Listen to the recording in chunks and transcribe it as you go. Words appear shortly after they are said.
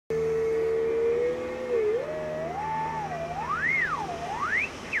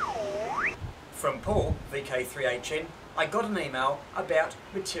From Paul, VK3YE, I got an email about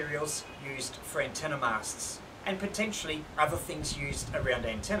materials used for antenna masts and potentially other things used around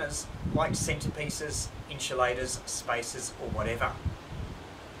antennas like centerpieces, insulators, spacers or whatever.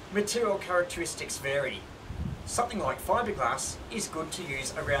 Material characteristics vary. Something like fiberglass is good to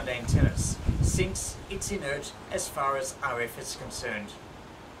use around antennas since it's inert as far as RF is concerned,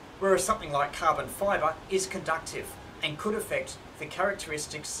 whereas something like carbon fibre is conductive and could affect the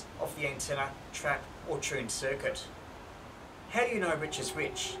characteristics of the antenna, trap or tuned circuit. How do you know which is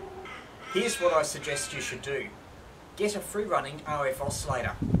which? Here's what I suggest you should do. Get a free-running RF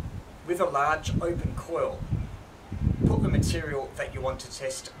oscillator with a large open coil. Put the material that you want to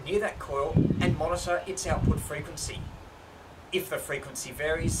test near that coil and monitor its output frequency. If the frequency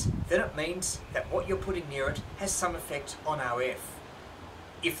varies, then it means that what you're putting near it has some effect on RF.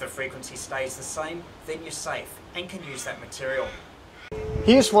 If the frequency stays the same, then you're safe and can use that material.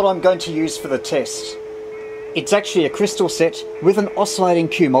 Here's what I'm going to use for the test. It's actually a crystal set with an oscillating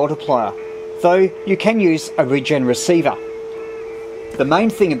Q multiplier, though you can use a regen receiver. The main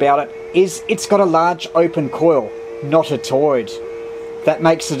thing about it is it's got a large open coil, not a toroid. That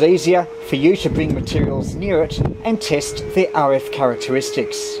makes it easier for you to bring materials near it and test their RF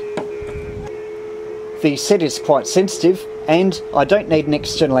characteristics. The set is quite sensitive and I don't need an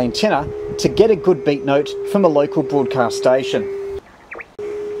external antenna to get a good beat note from a local broadcast station.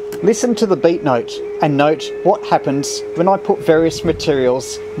 Listen to the beat note and note what happens when I put various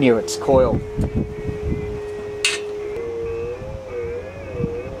materials near its coil.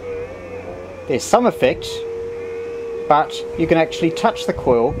 There's some effect, but you can actually touch the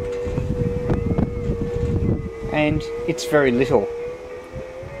coil and it's very little,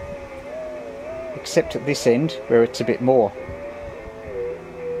 except at this end where it's a bit more.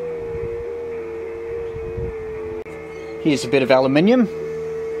 Here's a bit of aluminium.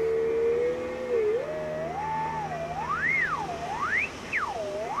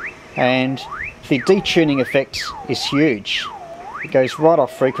 And the detuning effect is huge. It goes right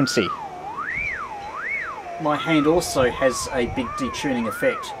off frequency. My hand also has a big detuning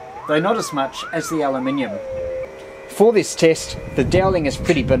effect, though not as much as the aluminium. For this test, the doweling is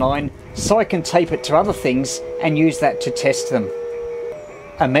pretty benign, so I can tape it to other things and use that to test them.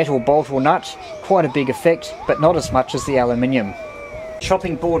 A metal bolt or nut, quite a big effect, but not as much as the aluminium.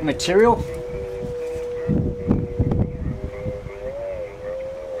 Chopping board material.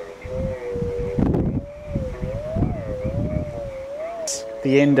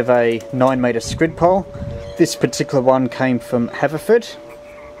 The end of a 9-metre skrid pole. This particular one came from Haverford.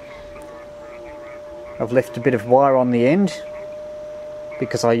 I've left a bit of wire on the end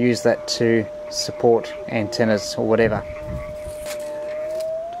because I use that to support antennas or whatever.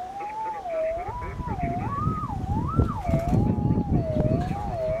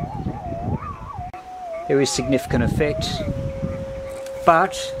 There is significant effect,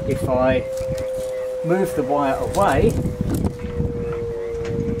 but if I move the wire away,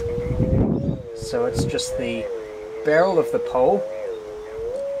 so it's just the barrel of the pole,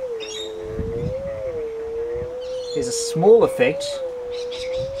 there's a small effect,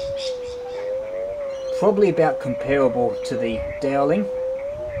 probably about comparable to the doweling,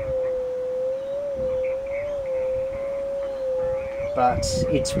 but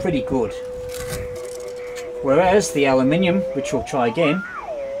it's pretty good. Whereas the aluminium, which we'll try again,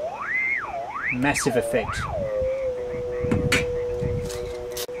 massive effect.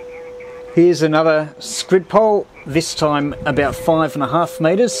 Here's another skrid pole, this time about 5.5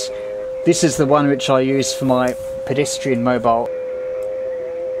 metres. This is the one which I use for my pedestrian mobile.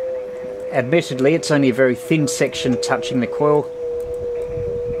 Admittedly, it's only a very thin section touching the coil.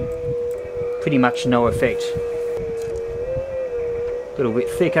 Pretty much no effect. A little bit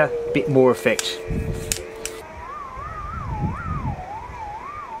thicker, a bit more effect.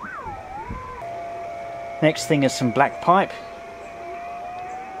 Next thing is some black pipe.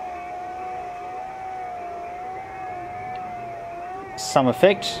 Some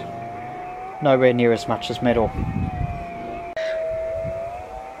effect, nowhere near as much as metal.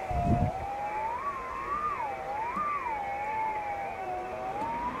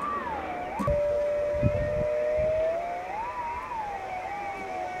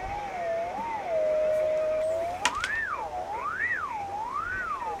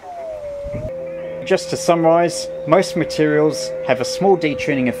 Just to summarise, most materials have a small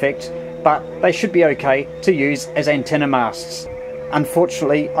detuning effect, but they should be okay to use as antenna masts.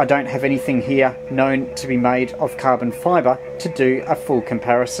 Unfortunately, I don't have anything here known to be made of carbon fibre to do a full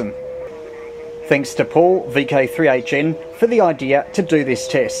comparison. Thanks to Paul, VK3YE, for the idea to do this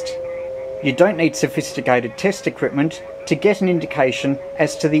test. You don't need sophisticated test equipment to get an indication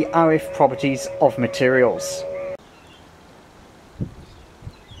as to the RF properties of materials.